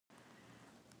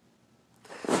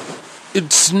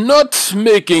It's not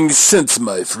making sense,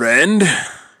 my friend.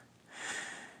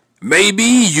 Maybe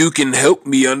you can help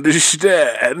me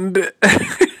understand.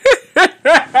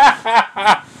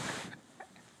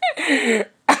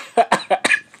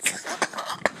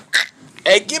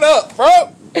 Hey, get up,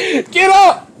 bro. Get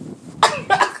up.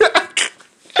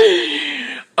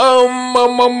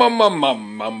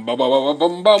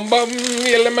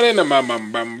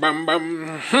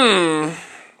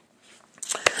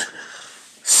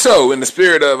 So, in the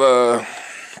spirit of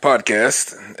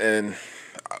podcast, and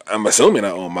I'm assuming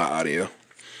I own my audio,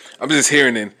 I'm just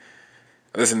hearing and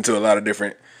listening to a lot of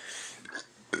different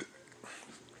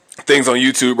things on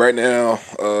YouTube right now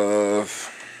of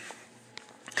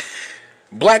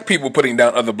black people putting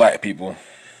down other black people.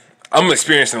 I'm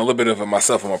experiencing a little bit of it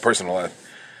myself in my personal life.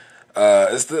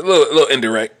 It's a little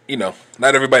indirect, you know.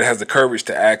 Not everybody has the courage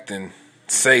to act and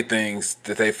say things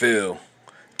that they feel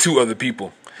to other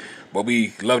people, but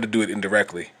we love to do it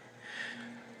indirectly.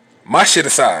 My shit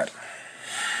aside,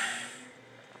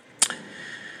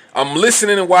 I'm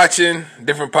listening and watching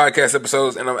different podcast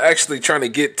episodes, and I'm actually trying to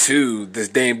get to this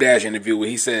Dame Dash interview where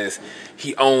he says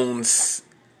he owns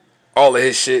all of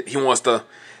his shit. He wants the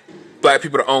black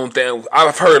people to own things.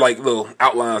 I've heard like little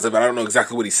outlines of it. I don't know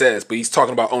exactly what he says, but he's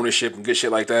talking about ownership and good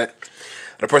shit like that.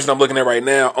 The person I'm looking at right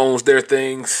now owns their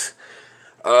things.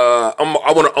 I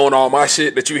want to own all my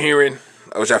shit that you're hearing,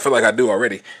 which I feel like I do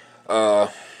already.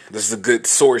 This is a good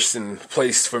source and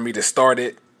place for me to start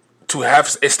it, to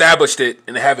have established it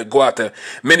and have it go out to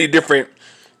many different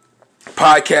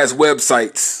podcast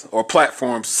websites or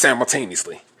platforms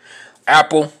simultaneously.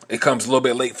 Apple, it comes a little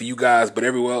bit late for you guys, but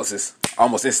everywhere else is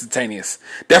almost instantaneous.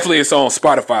 Definitely it's on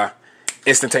Spotify,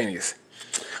 instantaneous.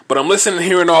 But I'm listening and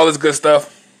hearing all this good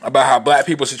stuff about how black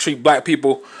people should treat black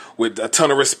people with a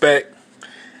ton of respect.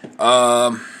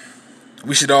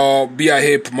 We should all be out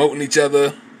here promoting each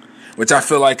other, which I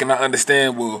feel like and I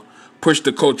understand will push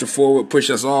the culture forward, push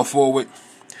us all forward.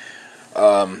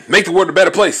 Make the world a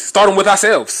better place, starting with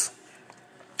ourselves.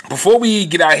 Before we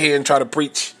get out here and try to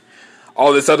preach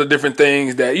all this other different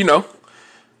things that, you know,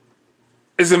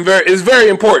 is very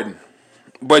important.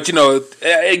 But, you know,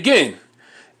 again,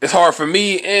 it's hard for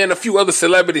me and a few other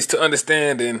celebrities to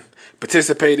understand and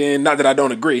participate in, not that I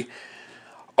don't agree,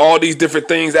 all these different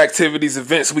things, activities,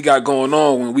 events we got going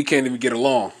on when we can't even get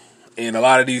along. In a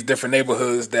lot of these different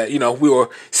neighborhoods that, you know, we were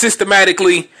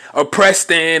systematically oppressed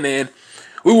in and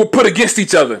we were put against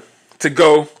each other to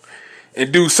go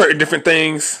and do certain different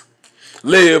things,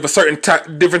 live a certain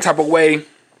different type of way,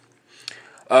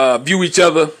 view each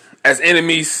other as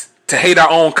enemies, to hate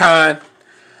our own kind.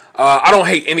 I don't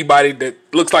hate anybody that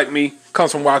looks like me,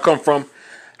 comes from where I come from,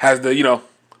 has the, you know,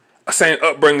 same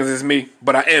upbringing as me,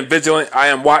 but I am vigilant, I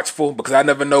am watchful, because I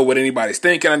never know what anybody's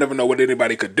thinking, I never know what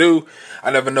anybody could do,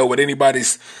 I never know what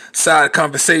anybody's side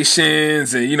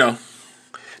conversations and, you know,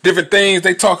 different things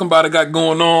they talking about or got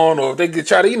going on, or if they could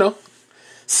try to, you know,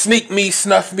 sneak me,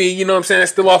 snuff me, you know what I'm saying,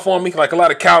 that's still off on me, like a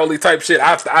lot of cowardly type shit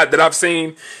that I've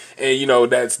seen, and, you know,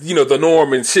 that's, you know, the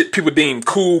norm and shit people deem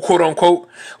cool, quote unquote,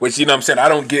 which, you know what I'm saying, I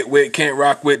don't get with, can't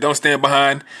rock with, don't stand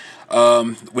behind,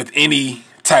 with any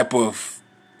type of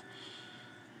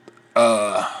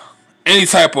I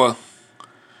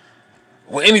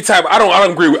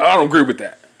don't agree with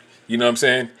that. You know what I'm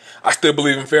saying? I still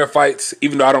believe in fair fights,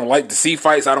 even though I don't like to see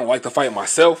fights. I don't like to fight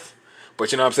myself.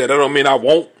 But you know what I'm saying? That don't mean I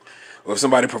won't. Or if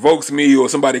somebody provokes me, or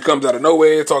somebody comes out of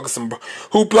nowhere talking some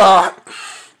hoopla,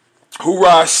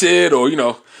 hoorah shit, or, you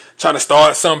know, trying to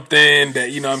start something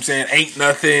that, you know what I'm saying, ain't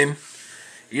nothing.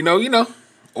 You know,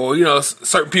 or, you know,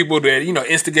 certain people that, you know,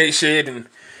 instigate shit, and,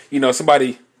 you know,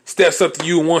 somebody steps up to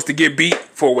you and wants to get beat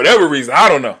for whatever reason. I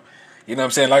don't know. You know what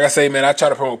I'm saying? Like I say, man, I try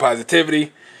to promote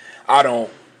positivity. I don't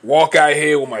walk out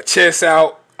here with my chest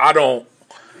out. I don't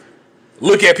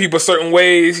look at people certain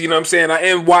ways. You know what I'm saying? I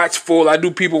am watchful. I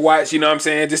do people watch, you know what I'm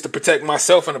saying, just to protect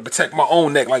myself and to protect my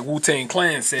own neck, like Wu-Tang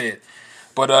Clan said.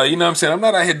 But, you know what I'm saying? I'm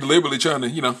not out here deliberately trying to,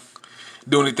 you know,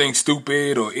 do anything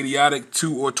stupid or idiotic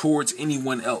to or towards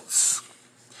anyone else.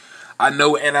 I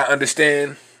know and I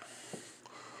understand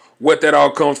what that all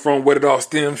comes from, what it all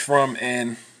stems from,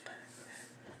 and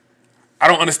I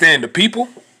don't understand the people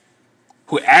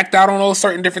who act out on those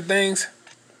certain different things,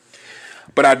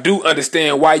 but I do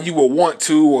understand why you would want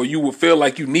to, or you would feel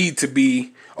like you need to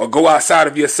be, or go outside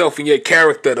of yourself and your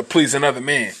character to please another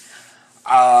man.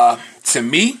 To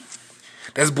me,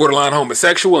 that's borderline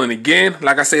homosexual, and again,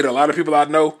 like I said, a lot of people I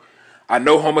know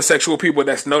homosexual people.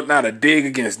 That's not a dig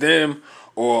against them,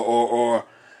 or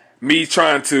me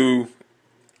trying to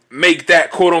make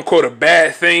that quote unquote a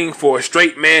bad thing for a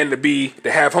straight man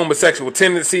to have homosexual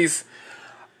tendencies.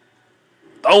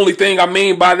 The only thing I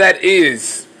mean by that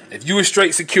is if you a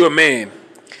straight secure man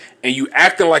and you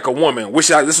acting like a woman,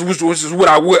 which is what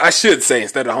I should say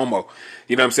instead of homo.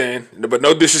 You know what I'm saying? But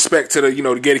no disrespect to the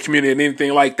the gay community and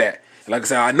anything like that. Like I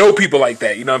said, I know people like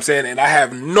that, you know what I'm saying? And I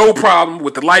have no problem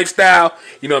with the lifestyle,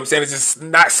 you know what I'm saying? It's just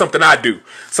not something I do,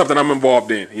 something I'm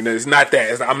involved in. You know, it's not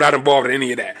that. I'm not involved in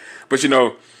any of that. But,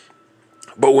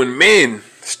 but when men,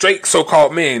 straight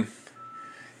so-called men,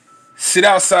 sit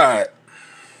outside,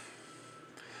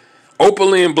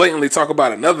 openly and blatantly talk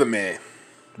about another man,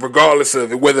 regardless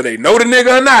of whether they know the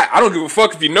nigga or not. I don't give a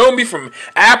fuck if you know me from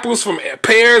apples, from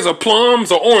pears, or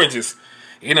plums, or oranges.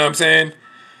 You know what I'm saying?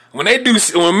 When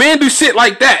men do shit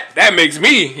like that, that makes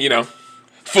me,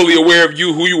 fully aware of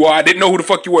you, who you are. I didn't know who the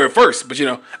fuck you were at first, but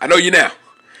I know you now.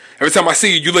 Every time I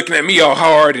see you, you looking at me all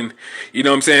hard and, you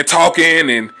know what I'm saying, talking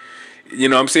and,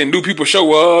 I'm saying, new people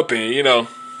show up and,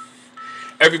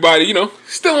 everybody,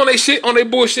 still on their shit, on their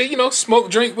bullshit, smoke,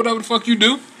 drink, whatever the fuck you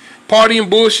do. Party and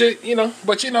bullshit,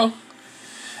 but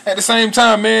at the same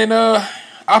time, man,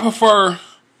 I prefer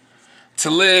to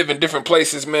live in different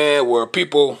places, man, where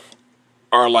people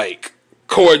are like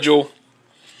cordial,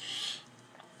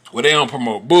 where they don't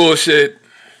promote bullshit,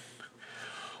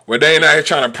 where they ain't out here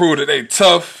trying to prove that they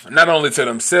tough, not only to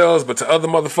themselves, but to other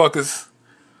motherfuckers,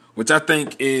 which I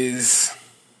think is,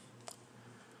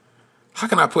 how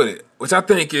can I put it? Which I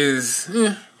think is,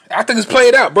 I think it's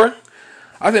played out, bro.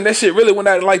 I think that shit really went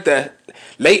out in like the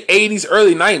late 80s,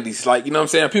 early 90s. Like, you know what I'm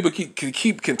saying? People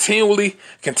keep continually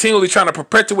trying to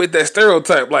perpetuate that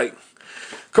stereotype. Like,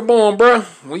 come on, bro.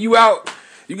 When you out,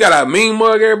 you gotta mean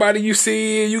mug everybody you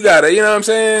see. You gotta, you know what I'm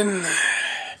saying?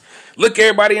 Look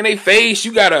everybody in their face.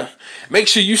 You gotta make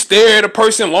sure you stare at a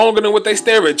person longer than what they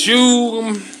stare at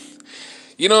you.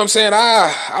 You know what I'm saying?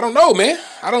 I don't know, man.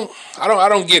 I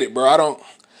don't get it, bro. I don't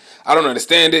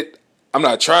understand it. I'm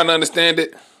not trying to understand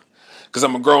it. Because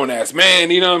I'm a grown-ass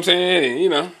man, you know what I'm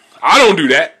saying? And, I don't do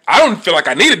that. I don't feel like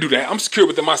I need to do that. I'm secure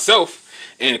within myself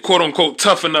and, quote-unquote,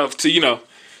 tough enough to,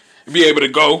 be able to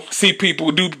go, see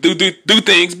people, do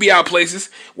things, be out places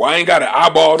where I ain't got to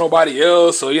eyeball nobody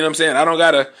else or, you know what I'm saying? I don't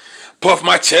got to puff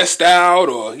my chest out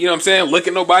or, you know what I'm saying, look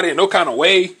at nobody in no kind of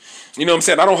way. You know what I'm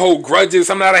saying? I don't hold grudges.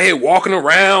 I'm not out here walking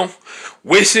around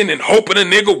wishing and hoping a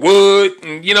nigga would,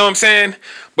 and, you know what I'm saying?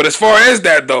 But as far as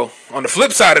that, though, on the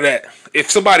flip side of that, if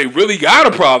somebody really got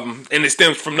a problem and it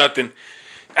stems from nothing,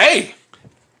 hey,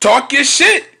 talk your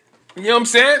shit. You know what I'm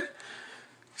saying?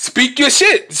 Speak your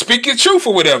shit. Speak your truth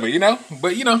or whatever,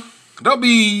 But, don't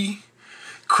be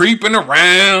creeping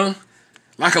around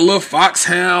like a little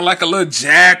foxhound, like a little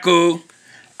jackal,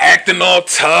 acting all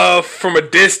tough from a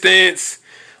distance.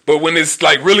 But when it's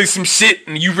like really some shit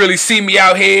and you really see me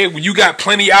out here, when you got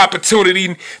plenty of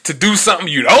opportunity to do something,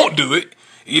 you don't do it.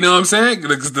 You know what I'm saying?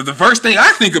 Because the first thing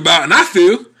I think about and I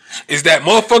feel is that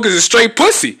motherfuckers is straight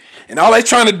pussy. And all they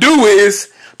trying to do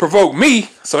is provoke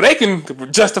me so they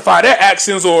can justify their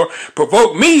actions or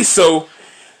provoke me so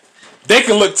they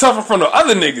can look tough in front of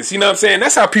other niggas. You know what I'm saying?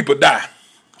 That's how people die.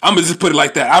 I'm going to just put it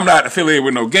like that. I'm not affiliated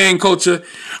with no gang culture.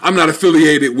 I'm not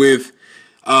affiliated with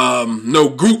no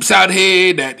groups out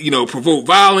here that, promote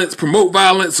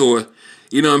violence or,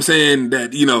 you know what I'm saying,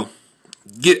 that,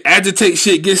 agitate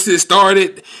shit, get shit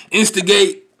started,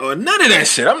 instigate, or none of that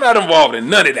shit. I'm not involved in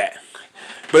none of that.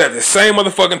 But at the same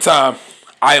motherfucking time,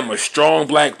 I am a strong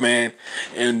black man,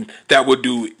 and that will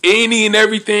do any and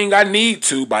everything I need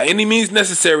to, by any means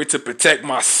necessary, to protect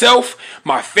myself,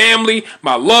 my family,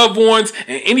 my loved ones,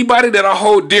 and anybody that I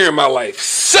hold dear in my life.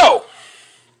 So,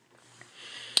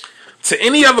 to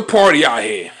any other party out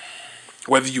here,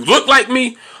 whether you look like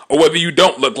me or whether you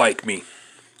don't look like me,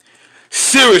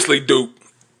 seriously, dude,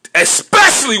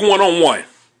 especially one-on-one,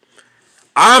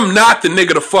 I'm not the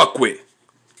nigga to fuck with.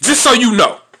 Just so you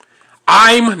know,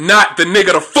 I'm not the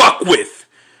nigga to fuck with.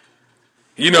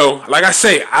 Like I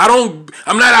say,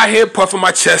 I'm not out here puffing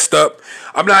my chest up.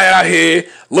 I'm not out here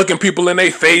looking people in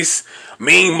their face,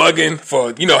 mean mugging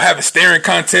for, having staring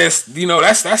contests.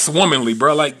 That's womanly,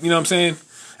 bro. Like, you know what I'm saying?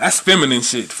 That's feminine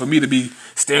shit for me to be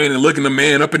staring and looking a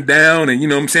man up and down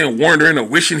and, wondering or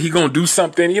wishing he gonna do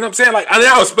something. You know what I'm saying? Like,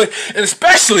 and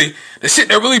especially the shit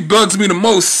that really bugs me the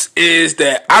most is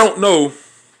that I don't know.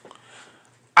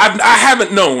 I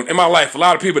haven't known in my life a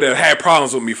lot of people that have had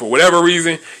problems with me for whatever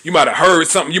reason. You might have heard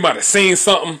something, you might have seen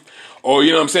something, or,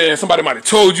 you know what I'm saying, somebody might have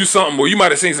told you something, or you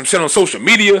might have seen some shit on social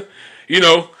media.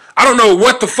 I don't know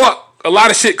what the fuck a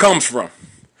lot of shit comes from.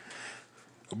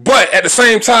 But at the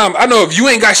same time, I know if you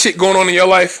ain't got shit going on in your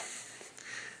life,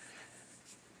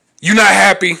 you're not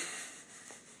happy,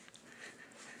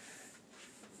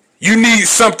 you need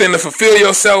something to fulfill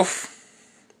yourself,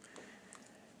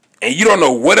 and you don't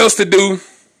know what else to do,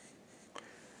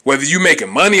 whether you making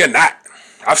money or not,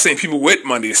 I've seen people with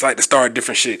money. It's like to start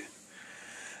different shit.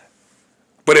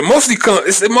 But it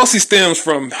mostly stems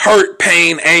from hurt,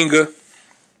 pain, anger,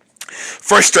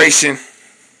 frustration,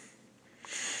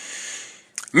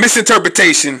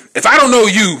 misinterpretation. If I don't know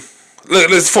you,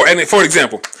 for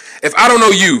example, if I don't know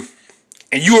you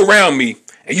and you around me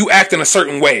and you act in a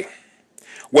certain way,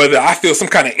 whether I feel some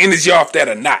kind of energy off that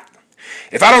or not.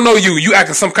 If I don't know you, you act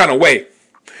in some kind of way,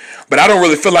 but I don't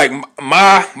really feel like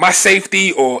my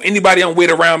safety or anybody I'm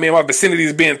with around me in my vicinity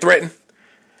is being threatened,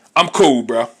 I'm cool,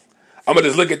 bro. I'm going to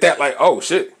just look at that like, oh,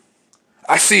 shit.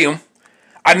 I see him.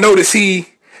 I notice he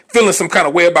feeling some kind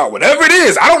of way about whatever it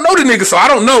is. I don't know the nigga, so I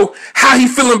don't know how he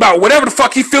feeling about whatever the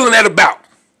fuck he feeling that about.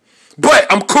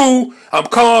 But I'm cool. I'm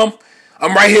calm.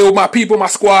 I'm right here with my people, my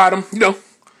squad. I'm,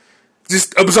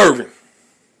 just observing.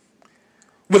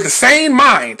 With the same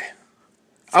mind,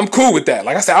 I'm cool with that.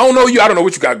 Like I said, I don't know you. I don't know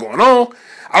what you got going on.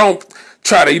 I don't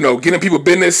try to, get in people's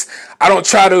business. I don't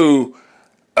try to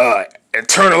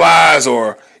internalize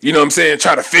or,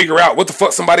 try to figure out what the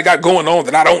fuck somebody got going on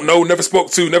that I don't know, never spoke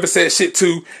to, never said shit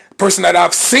to. Person that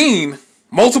I've seen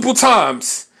multiple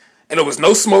times and there was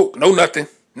no smoke, no nothing.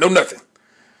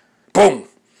 Boom.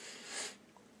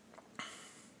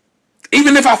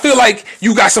 Even if I feel like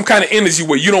you got some kind of energy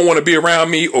where you don't want to be around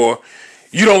me or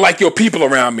you don't like your people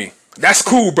around me, that's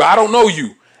cool, bro. I don't know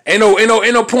you. Ain't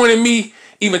no point in me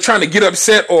even trying to get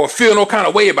upset or feel no kind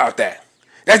of way about that.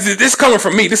 This coming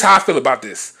from me. This is how I feel about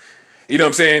this. You know what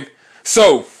I'm saying?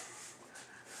 So,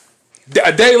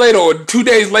 a day later or 2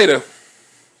 days later,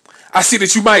 I see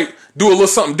that you might do a little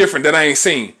something different that I ain't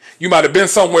seen. You might have been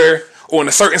somewhere or in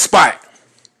a certain spot.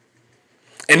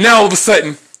 And now all of a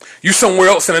sudden, you somewhere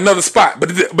else in another spot.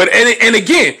 But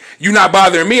again, you not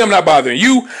bothering me. I'm not bothering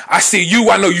you. I see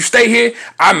you. I know you stay here.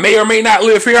 I may or may not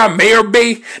live here. I may or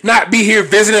may not be here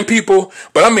visiting people.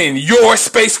 But I'm in your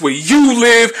space where you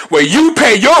live, where you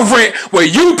pay your rent, where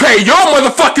you pay your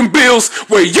motherfucking bills,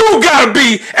 where you gotta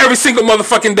be every single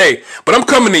motherfucking day. But I'm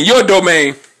coming in your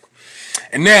domain.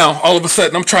 And now, all of a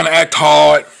sudden, I'm trying to act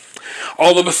hard.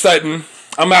 All of a sudden,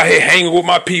 I'm out here hanging with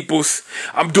my peoples.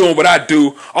 I'm doing what I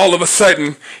do. All of a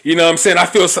sudden, you know what I'm saying? I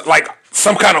feel like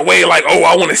some kind of way like, oh,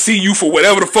 I want to see you for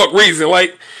whatever the fuck reason.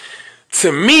 Like,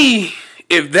 to me,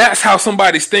 if that's how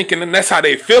somebody's thinking and that's how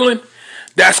they feeling,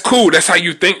 that's cool. That's how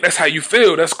you think. That's how you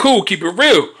feel. That's cool. Keep it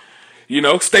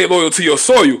real. Stay loyal to your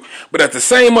soil. But at the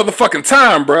same motherfucking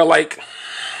time, bro, like,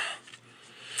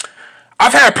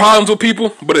 I've had problems with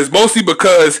people, but it's mostly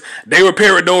because they were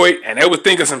paranoid and they were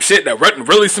thinking some shit that wasn't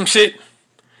really some shit.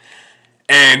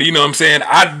 And you know what I'm saying?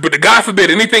 But God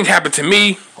forbid anything happened to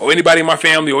me or anybody in my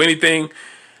family or anything.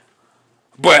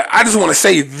 But I just want to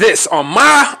say this on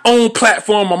my own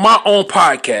platform, on my own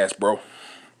podcast, bro.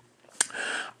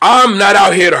 I'm not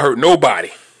out here to hurt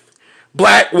nobody.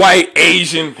 Black, white,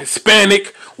 Asian,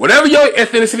 Hispanic, whatever your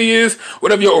ethnicity is,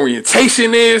 whatever your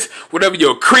orientation is, whatever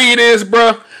your creed is,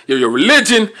 bro, your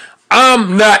religion,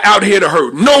 I'm not out here to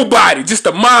hurt nobody, just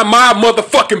to mind my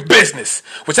motherfucking business,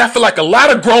 which I feel like a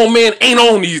lot of grown men ain't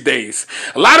on these days.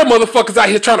 A lot of motherfuckers out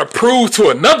here trying to prove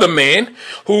to another man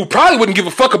who probably wouldn't give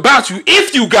a fuck about you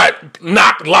if you got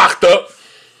locked up.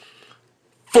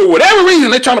 For whatever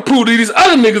reason, they trying to prove to these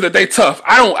other niggas that they tough.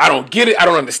 I don't get it. I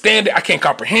don't understand it. I can't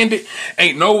comprehend it.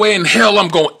 Ain't no way in hell I'm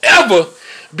gonna ever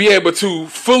be able to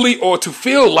fully or to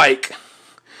feel like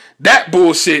that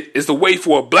bullshit is the way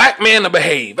for a black man to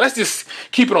behave. Let's just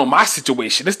keep it on my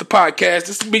situation. This is the podcast.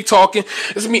 This is me talking.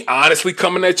 This is me honestly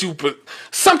coming at you. But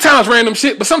sometimes random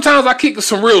shit, but sometimes I kick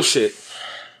some real shit.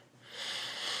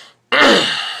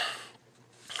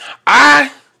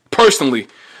 I personally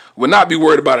would not be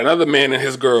worried about another man and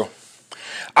his girl.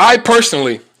 I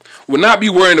personally would not be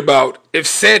worried about if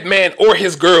said man or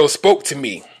his girl spoke to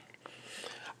me.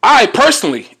 I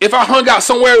personally, if I hung out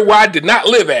somewhere where I did not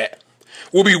live at,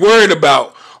 will be worried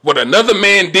about what another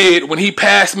man did when he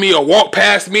passed me or walked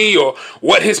past me, or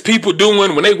what his people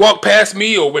doing when they walk past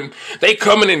me, or when they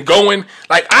coming and going.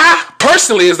 Like, I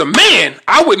personally, as a man,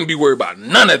 I wouldn't be worried about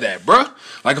none of that, bruh.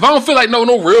 Like, if I don't feel like no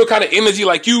real kind of energy,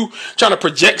 like you trying to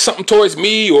project something towards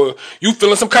me, or you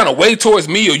feeling some kind of way towards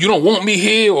me, or you don't want me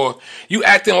here, or you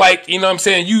acting like, you know what I'm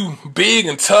saying, you big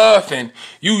and tough, and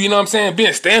you know what I'm saying,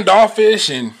 being standoffish,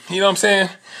 and, you know what I'm saying,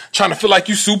 trying to feel like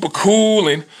you super cool,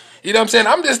 and, you know what I'm saying,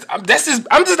 I'm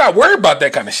just not worried about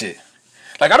that kind of shit.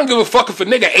 Like, I don't give a fuck if a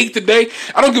nigga ate today.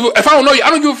 If I don't know you, I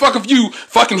don't give a fuck if you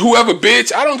fucking whoever,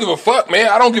 bitch. I don't give a fuck, man.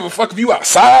 I don't give a fuck if you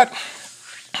outside.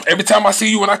 Every time I see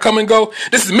you when I come and go,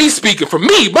 this is me speaking from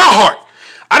me, my heart.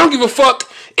 I don't give a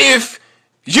fuck if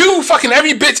you fucking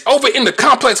every bitch over in the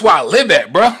complex where I live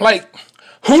at, bro. Like,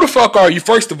 who the fuck are you,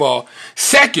 first of all?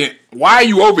 Second, why are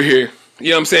you over here?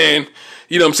 You know what I'm saying?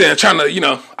 You know what I'm saying? Trying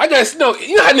to, I guess, you know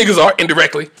how niggas are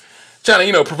indirectly.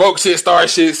 Trying to, provoke shit, start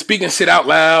shit, speaking shit out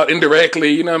loud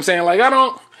indirectly. You know what I'm saying? Like, I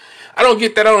don't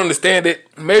get that. I don't understand it.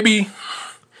 Maybe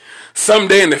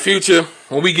someday in the future,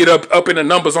 when we get up in the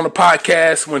numbers on the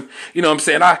podcast, when, you know what I'm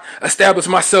saying, I establish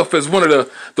myself as one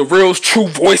of the real true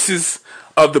voices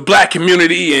of the black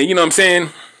community, and, you know what I'm saying,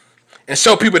 and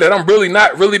show people that I'm really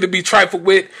not really to be trifled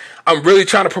with. I'm really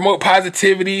trying to promote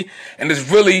positivity, and there's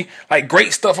really like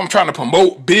great stuff I'm trying to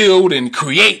promote, build, and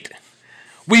create.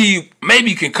 We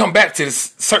maybe can come back to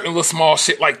this certain little small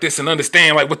shit like this and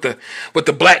understand like what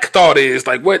the black thought is,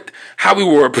 like how we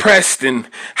were oppressed and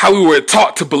how we were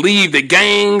taught to believe that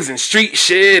gangs and street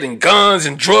shit and guns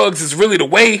and drugs is really the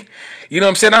way. You know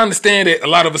what I'm saying? I understand that a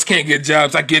lot of us can't get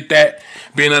jobs. I get that.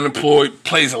 Being unemployed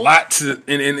plays a lot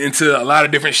into a lot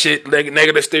of different shit,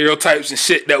 negative stereotypes and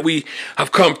shit that we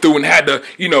have come through and had to,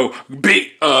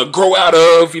 grow out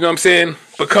of, you know what I'm saying?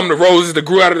 Become the roses that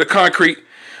grew out of the concrete.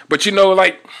 But,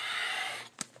 like,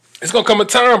 it's going to come a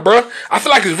time, bro. I feel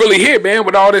like it's really here, man,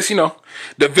 with all this,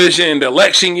 division, the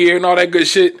election year and all that good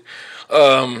shit.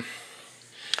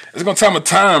 It's going to come a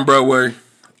time, bro, where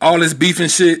all this beef and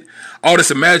shit, all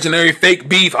this imaginary fake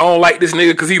beef, I don't like this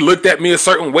nigga because he looked at me a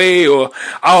certain way, or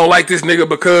I don't like this nigga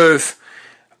because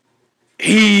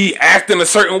he acting a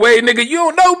certain way. Nigga, you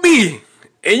don't know me.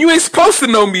 And you ain't supposed to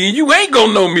know me, and you ain't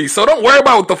gonna know me. So don't worry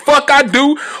about what the fuck I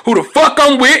do, who the fuck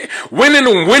I'm with, when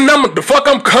the fuck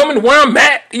I'm coming, where I'm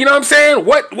at. You know what I'm saying?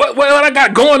 What I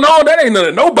got going on, that ain't none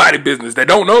of nobody business that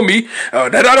don't know me,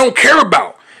 that I don't care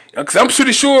about. Because I'm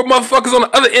pretty sure motherfuckers on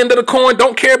the other end of the coin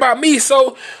don't care about me.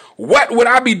 So what would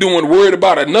I be doing worried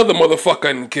about another motherfucker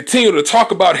and continue to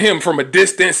talk about him from a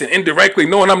distance and indirectly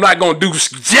knowing I'm not gonna do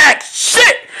jack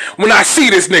shit when I see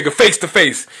this nigga face to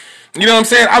face? You know what I'm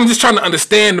saying? I'm just trying to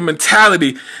understand the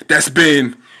mentality that's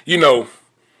been,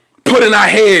 put in our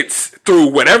heads through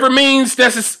whatever means,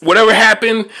 whatever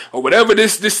happened, or whatever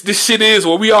this shit is,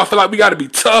 where we all feel like we gotta be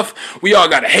tough, we all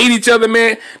gotta hate each other,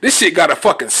 man. This shit gotta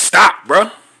fucking stop,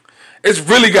 bro. It's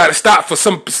really gotta stop for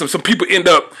some people end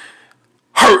up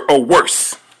hurt or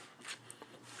worse.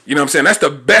 You know what I'm saying? That's the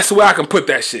best way I can put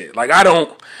that shit. Like, I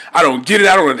don't get it,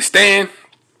 I don't understand.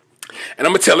 And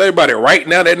I'm going to tell everybody right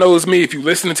now that knows me, if you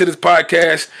listening to this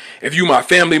podcast, if you my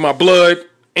family, my blood,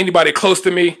 anybody close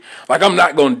to me, like, I'm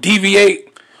not going to deviate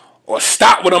or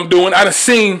stop what I'm doing. I done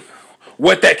seen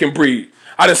what that can breed.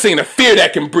 I done seen the fear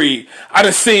that can breed. I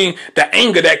done seen the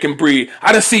anger that can breed.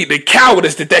 I done seen the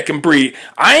cowardice that can breed.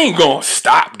 I ain't going to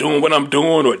stop doing what I'm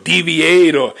doing or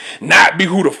deviate or not be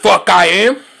who the fuck I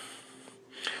am.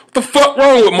 What the fuck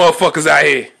wrong with motherfuckers out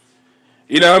here?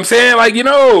 You know what I'm saying? Like,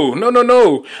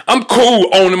 no. I'm cool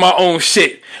owning my own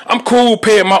shit. I'm cool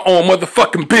paying my own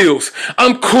motherfucking bills.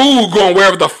 I'm cool going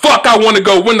wherever the fuck I want to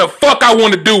go, when the fuck I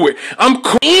want to do it. I'm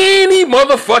cool any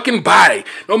motherfucking body.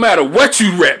 No matter what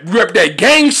you rep. You rep that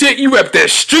gang shit, you rep that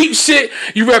street shit,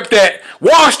 you rep that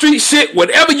Wall Street shit,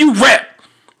 whatever you rep.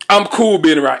 I'm cool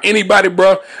being around anybody,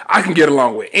 bro. I can get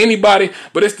along with anybody,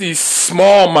 but it's these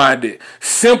small-minded,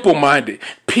 simple-minded,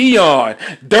 peon,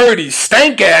 dirty,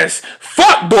 stank-ass,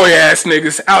 fuckboy-ass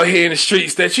niggas out here in the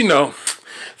streets that,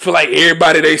 feel like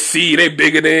everybody they see, they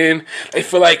bigger than. They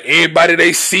feel like everybody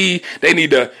they see, they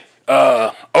need to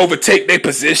overtake their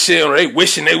position, or they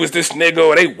wishing they was this nigga,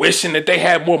 or they wishing that they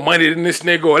had more money than this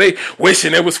nigga, or they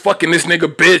wishing they was fucking this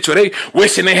nigga bitch, or they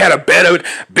wishing they had a better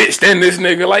bitch than this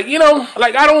nigga. Like,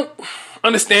 I don't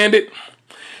understand it.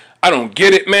 I don't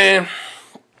get it, man.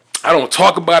 I don't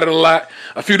talk about it a lot.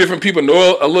 A few different people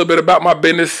know a little bit about my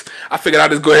business. I figured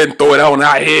I'd just go ahead and throw it on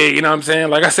out here, you know what I'm saying?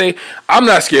 Like I say, I'm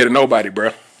not scared of nobody,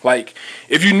 bro. Like,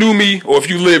 if you knew me or if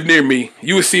you lived near me,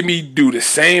 you would see me do the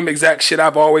same exact shit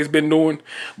I've always been doing.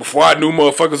 Before I knew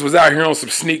motherfuckers was out here on some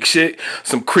sneak shit,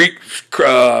 some fake,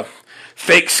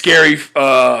 scary,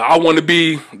 I want to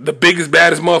be the biggest,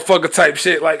 baddest motherfucker type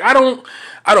shit. Like, I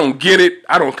don't get it.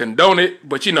 I don't condone it.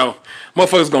 But,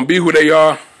 motherfuckers gonna be who they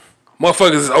are.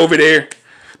 Motherfuckers is over there.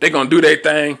 They gonna do their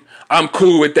thing. I'm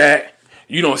cool with that.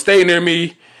 You don't stay near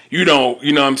me. You don't,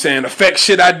 affect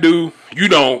shit I do.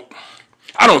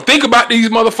 I don't think about these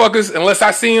motherfuckers unless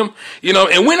I see them,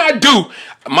 and when I do,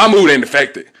 my mood ain't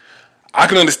affected. I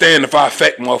can understand if I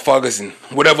affect motherfuckers and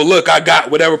whatever look I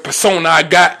got, whatever persona I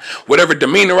got, whatever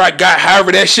demeanor I got,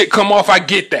 however that shit come off, I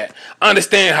get that. I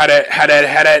understand how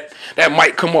that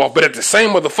might come off, but at the same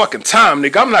motherfucking time,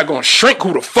 nigga, I'm not gonna shrink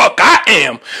who the fuck I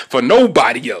am for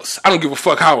nobody else. I don't give a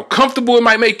fuck how uncomfortable it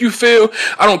might make you feel.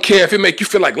 I don't care if it make you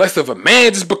feel like less of a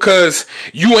man just because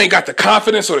you ain't got the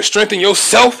confidence or the strength in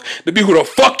yourself to be who the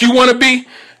fuck you wanna be.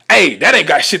 Hey, that ain't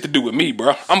got shit to do with me,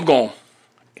 bro. I'm gonna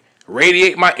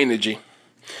radiate my energy.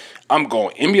 I'm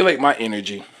gonna emulate my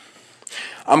energy.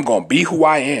 I'm going to be who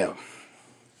I am.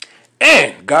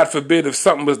 And God forbid if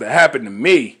something was to happen to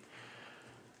me,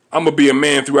 I'm going to be a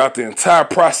man throughout the entire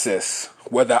process,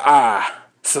 whether I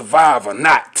survive or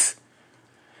not.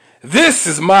 This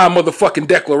is my motherfucking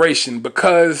declaration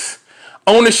because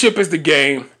ownership is the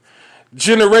game.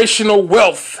 Generational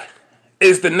wealth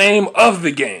is the name of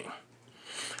the game.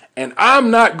 And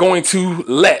I'm not going to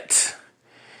let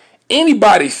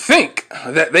anybody think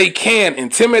that they can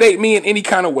intimidate me in any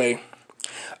kind of way,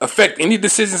 affect any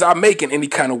decisions I make in any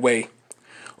kind of way,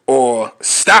 or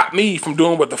stop me from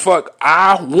doing what the fuck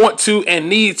I want to and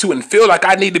need to and feel like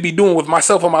I need to be doing with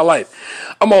myself in my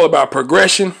life. I'm all about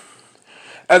progression.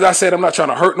 As I said, I'm not trying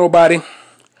to hurt nobody.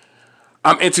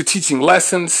 I'm into teaching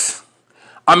lessons.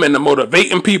 I'm into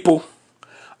motivating people.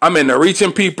 I'm into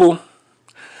reaching people.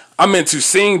 I'm into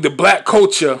seeing the black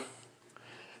culture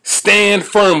stand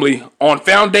firmly on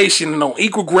foundation and on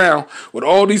equal ground with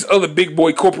all these other big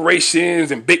boy corporations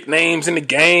and big names in the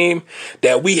game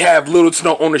that we have little to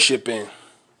no ownership in.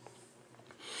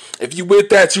 If you with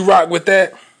that, you rock with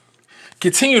that,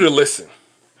 continue to listen.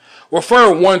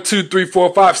 Refer 1, 2, 3,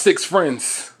 4, 5, 6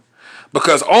 friends.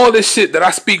 Because all this shit that I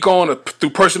speak on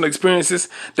through personal experiences,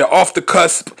 they're off the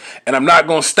cusp, and I'm not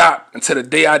going to stop until the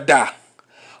day I die.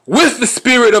 With the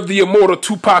spirit of the immortal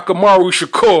Tupac Amaru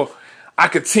Shakur, I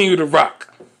continue to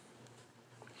rock.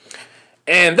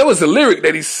 And there was a lyric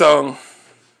that he sung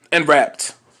and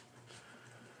rapped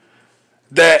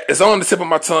that is on the tip of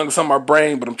my tongue, it's on my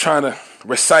brain, but I'm trying to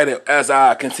recite it as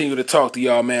I continue to talk to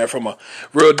y'all, man, from a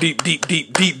real deep,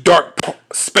 dark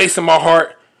space in my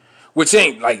heart, which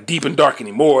ain't like deep and dark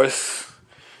anymore. It's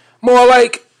more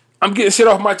like I'm getting shit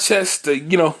off my chest to,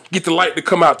 get the light to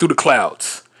come out through the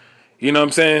clouds. You know what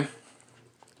I'm saying?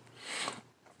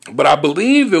 But I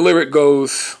believe the lyric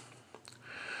goes,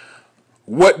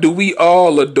 what do we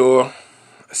all adore?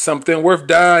 Something worth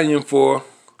dying for.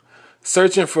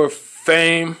 Searching for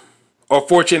fame or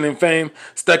fortune and fame.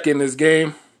 Stuck in this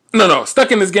game. No.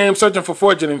 Stuck in this game, searching for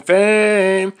fortune and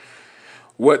fame.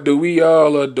 What do we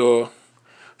all adore?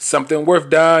 Something worth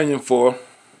dying for.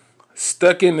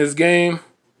 Stuck in this game.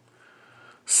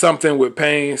 Something with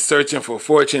pain. Searching for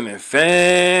fortune and fame.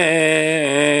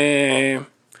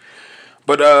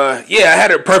 But, I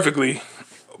had it perfectly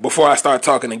before I started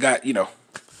talking and got,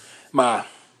 my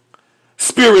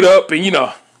spirit up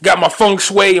and, got my feng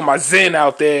shui and my zen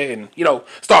out there and,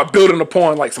 start building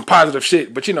upon, like, some positive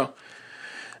shit. But,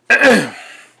 I'm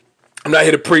not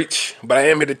here to preach, but I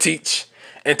am here to teach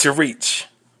and to reach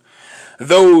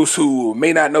those who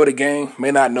may not know the game,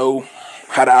 may not know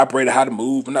how to operate or how to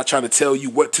move. I'm not trying to tell you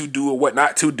what to do or what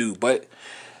not to do, but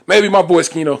maybe my boys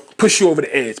can, push you over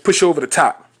the edge, push you over the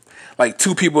top. Like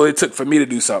 2 people it took for me to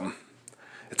do something.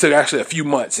 It took actually a few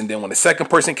months. And then when the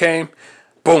second person came,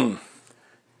 boom,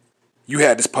 you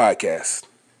had this podcast.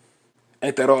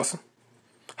 Ain't that awesome?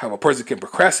 How a person can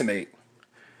procrastinate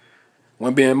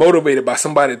when being motivated by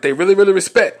somebody that they really, really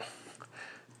respect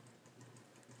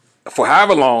for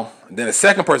however long. And then the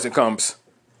second person comes,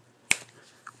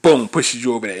 boom, pushes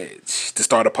you over the edge to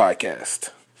start a podcast.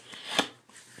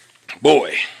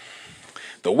 Boy,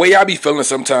 the way I be feeling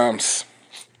sometimes,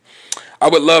 I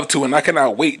would love to, and I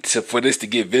cannot wait for this to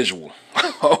get visual.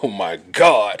 Oh my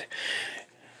God.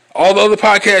 All the other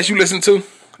podcasts you listen to,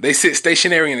 they sit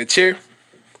stationary in a chair.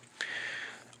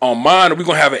 On mine, we're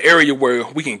going to have an area where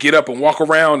we can get up and walk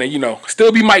around and,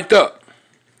 still be mic'd up.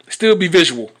 Still be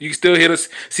visual. You can still hear us,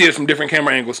 see us from different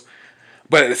camera angles.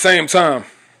 But at the same time,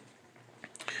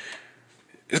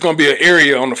 it's going to be an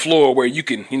area on the floor where you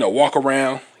can, walk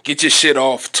around, get your shit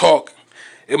off, talk.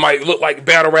 It might look like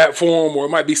battle rap form or it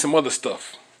might be some other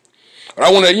stuff. But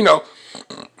I want to,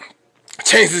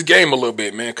 change this game a little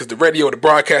bit, man, because the radio, the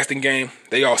broadcasting game,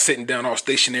 they all sitting down, all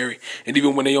stationary. And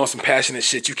even when they on some passionate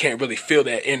shit, you can't really feel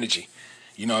that energy.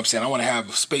 You know what I'm saying? I want to have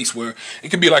a space where it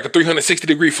could be like a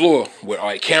 360-degree floor with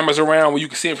like cameras around where you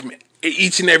can see it from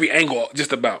each and every angle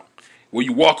just about. Where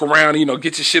you walk around,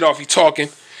 get your shit off, you talking,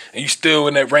 and you still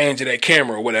in that range of that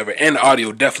camera or whatever. And the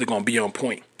audio definitely going to be on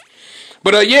point.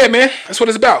 But, man, that's what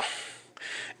it's about.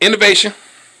 Innovation,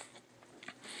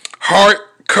 heart,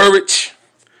 courage,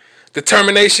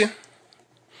 determination,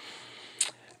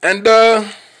 and the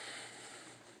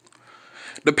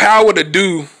power to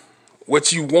do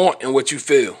what you want and what you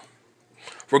feel,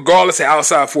 regardless of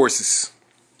outside forces.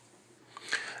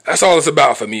 That's all it's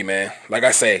about for me, man. Like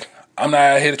I say, I'm not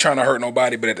out here trying to hurt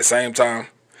nobody, but at the same time,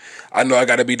 I know I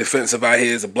got to be defensive out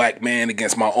here as a black man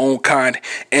against my own kind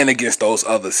and against those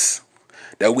others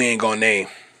that we ain't gonna name.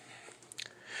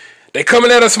 They coming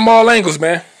at us from all angles,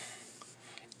 man.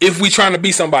 If we trying to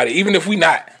be somebody, even if we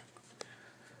not,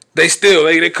 they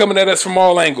coming at us from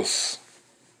all angles.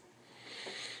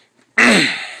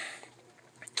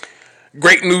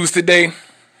 Great news today.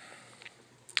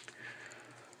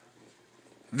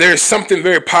 There's something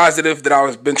very positive that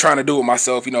I've been trying to do with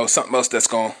myself. You know, something else that's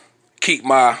gonna keep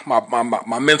my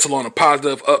mental on a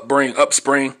positive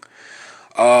upspring.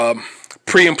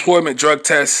 Pre-employment drug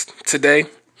test today.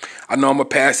 I know I'm gonna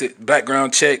pass it.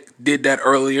 Background check, did that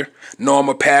earlier. Know I'm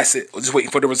gonna pass it. Just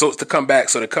waiting for the results to come back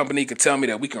so the company can tell me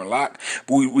that we can lock.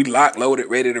 We locked, loaded,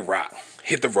 ready to rock.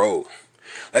 Hit the road.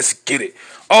 Let's get it.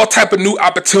 All type of new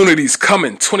opportunities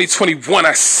coming. 2021,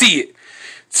 I see it.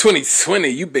 2020,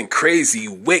 you've been crazy,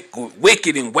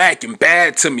 wicked and whack and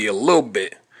bad to me a little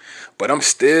bit. But I'm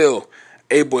still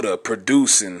able to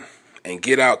produce and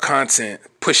get out content,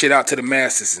 push it out to the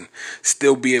masses, and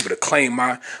still be able to claim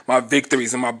my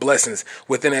victories and my blessings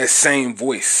within that same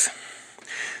voice.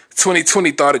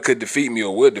 2020 thought it could defeat me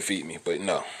or would defeat me, but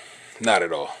no, not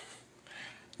at all.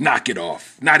 Knock it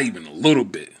off. Not even a little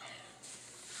bit.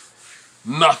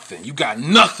 Nothing. You got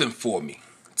nothing for me,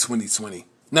 2020.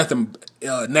 Nothing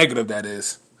negative, that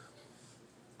is.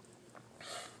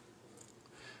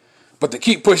 But to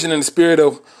keep pushing in the spirit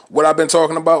of what I've been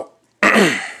talking about,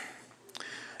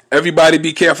 everybody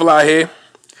be careful out here.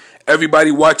 Everybody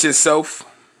watch yourself.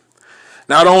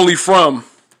 Not only from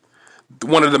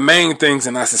one of the main things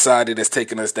in our society that's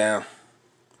taking us down,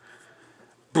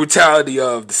 brutality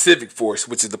of the civic force,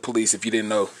 which is the police, if you didn't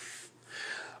know.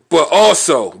 But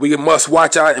also, we must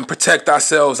watch out and protect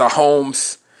ourselves, our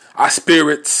homes, our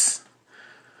spirits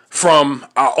from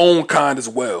our own kind as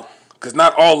well. Because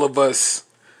not all of us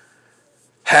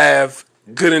have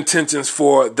good intentions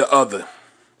for the other.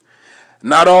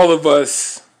 Not all of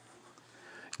us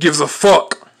gives a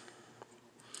fuck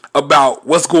about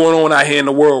what's going on out here in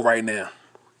the world right now.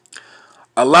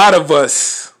 A lot of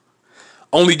us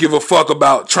only give a fuck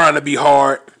about trying to be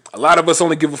hard. A lot of us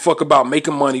only give a fuck about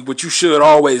making money, which you should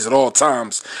always at all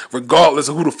times, regardless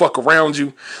of who the fuck around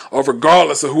you, or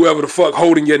regardless of whoever the fuck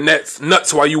holding your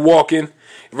nuts while you walking,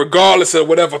 regardless of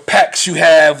whatever packs you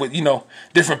have with,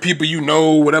 different people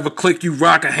whatever clique you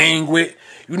rock and hang with.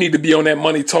 You need to be on that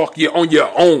money talk. You're on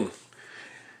your own.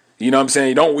 You know what I'm saying?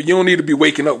 You don't need to be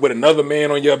waking up with another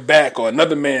man on your back or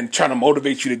another man trying to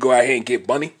motivate you to go out here and get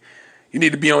money. You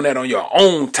need to be on that on your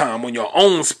own time, on your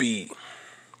own speed.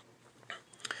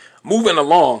 Moving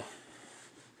along,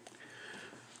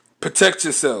 protect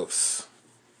yourselves.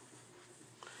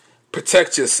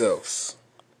 Protect yourselves.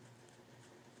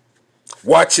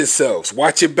 Watch yourselves.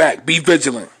 Watch your back. Be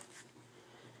vigilant.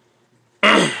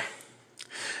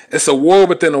 It's a war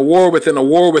within a war within a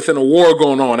war within a war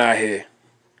going on out here.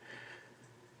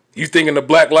 You thinking the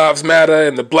Black Lives Matter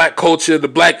and the black culture, the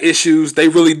black issues, they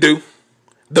really do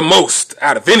the most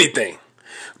out of anything.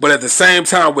 But at the same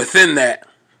time, within that,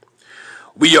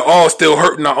 we are all still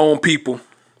hurting our own people.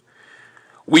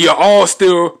 We are all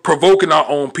still provoking our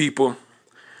own people.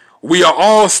 We are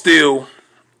all still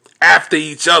after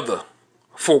each other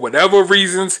for whatever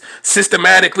reasons,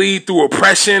 systematically, through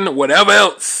oppression, whatever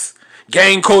else,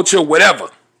 gang culture, whatever.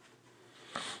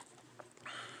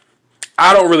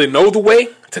 I don't really know the way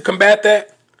to combat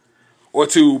that or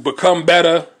to become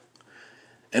better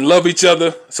and love each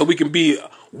other so we can be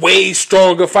way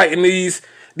stronger fighting these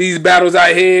battles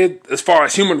out here as far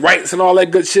as human rights and all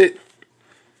that good shit.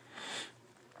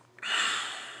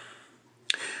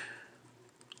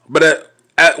 But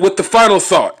with the final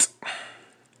thought,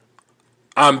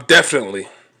 I'm definitely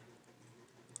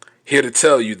here to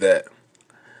tell you that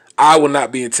I will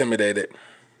not be intimidated.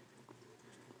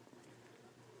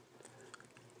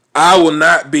 I will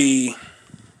not be,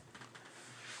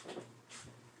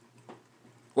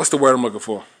 what's the word I'm looking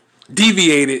for?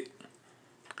 Deviated.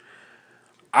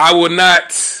 I will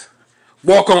not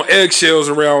walk on eggshells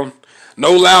around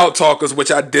no loud talkers,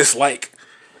 which I dislike.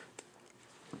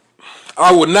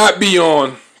 I will not be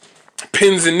on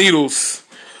pins and needles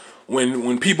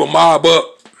when people mob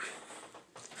up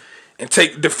and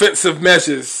take defensive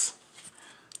measures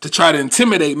to try to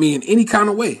intimidate me in any kind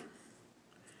of way.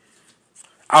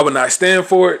 I will not stand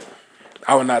for it.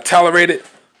 I will not tolerate it.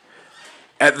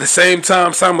 At the same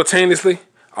time, simultaneously,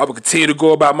 I will continue to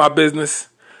go about my business.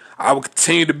 I will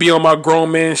continue to be on my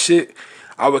grown man shit.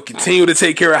 I will continue to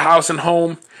take care of house and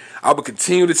home. I will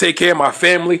continue to take care of my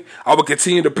family. I will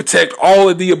continue to protect all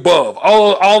of the above,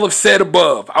 all of said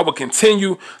above. I will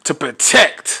continue to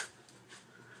protect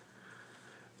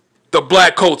the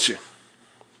black culture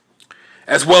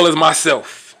as well as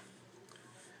myself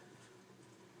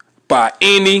by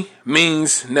any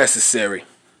means necessary.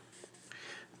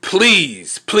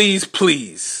 Please, please,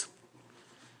 please,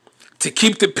 to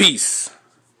keep the peace,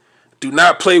 do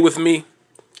not play with me.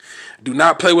 Do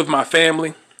not play with my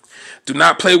family. Do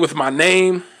not play with my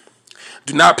name.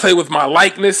 Do not play with my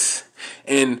likeness.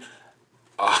 And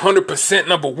 100%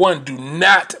 number one, do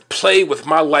not play with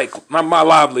my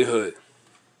livelihood.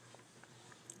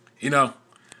 You know,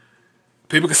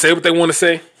 people can say what they want to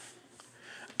say,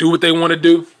 do what they want to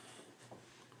do.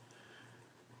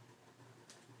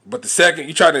 But the second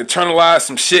you try to internalize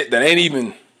some shit that ain't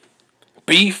even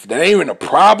beef, that ain't even a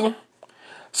problem,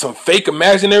 some fake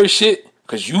imaginary shit,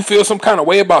 because you feel some kind of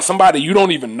way about somebody you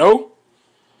don't even know,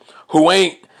 who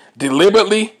ain't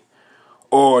deliberately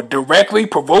or directly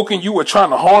provoking you or trying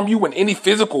to harm you in any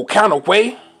physical kind of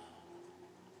way,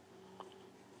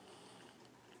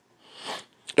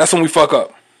 that's when we fuck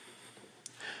up.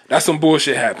 That's when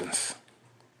bullshit happens.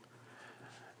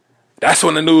 That's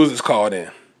when the news is called in.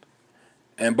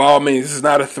 And by all means, this is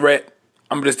not a threat.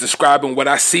 I'm just describing what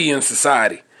I see in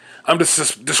society. I'm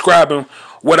just describing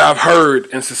what I've heard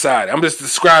in society. I'm just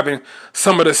describing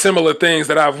some of the similar things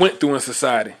that I've went through in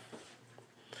society.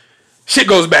 Shit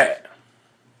goes bad.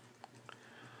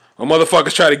 When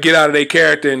motherfuckers try to get out of their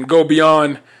character and go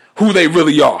beyond who they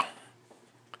really are.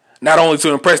 Not only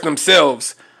to impress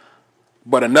themselves,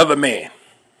 but another man.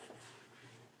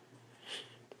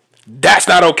 That's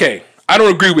not okay. I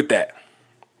don't agree with that.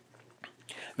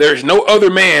 There's no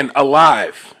other man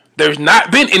alive. There's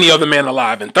not been any other man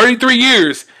alive in 33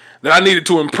 years that I needed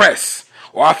to impress.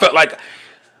 Or I felt like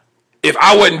if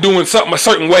I wasn't doing something a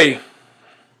certain way,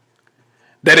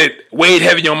 that it weighed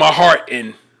heavy on my heart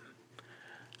and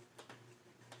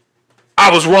I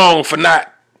was wrong for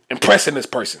not impressing this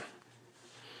person.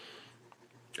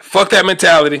 Fuck that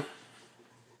mentality.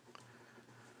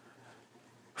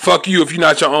 Fuck you if you're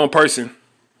not your own person.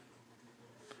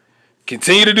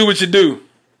 Continue to do what you do.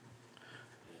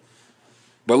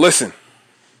 But listen.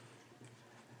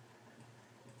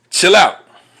 Chill out.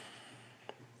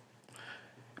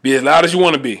 Be as loud as you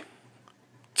want to be.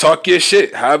 Talk your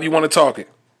shit however you want to talk it.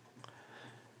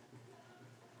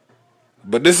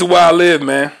 But this is where I live,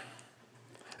 man.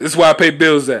 This is where I pay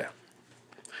bills at.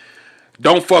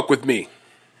 Don't fuck with me.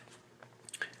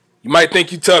 You might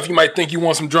think you tough. You might think you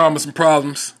want some drama, some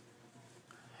problems.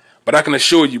 But I can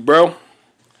assure you, bro,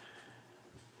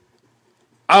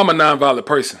 I'm a nonviolent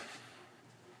person.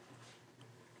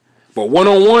 But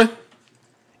one-on-one,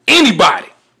 anybody,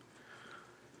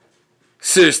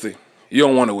 seriously, you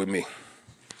don't want it with me.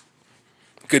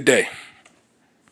 Good day.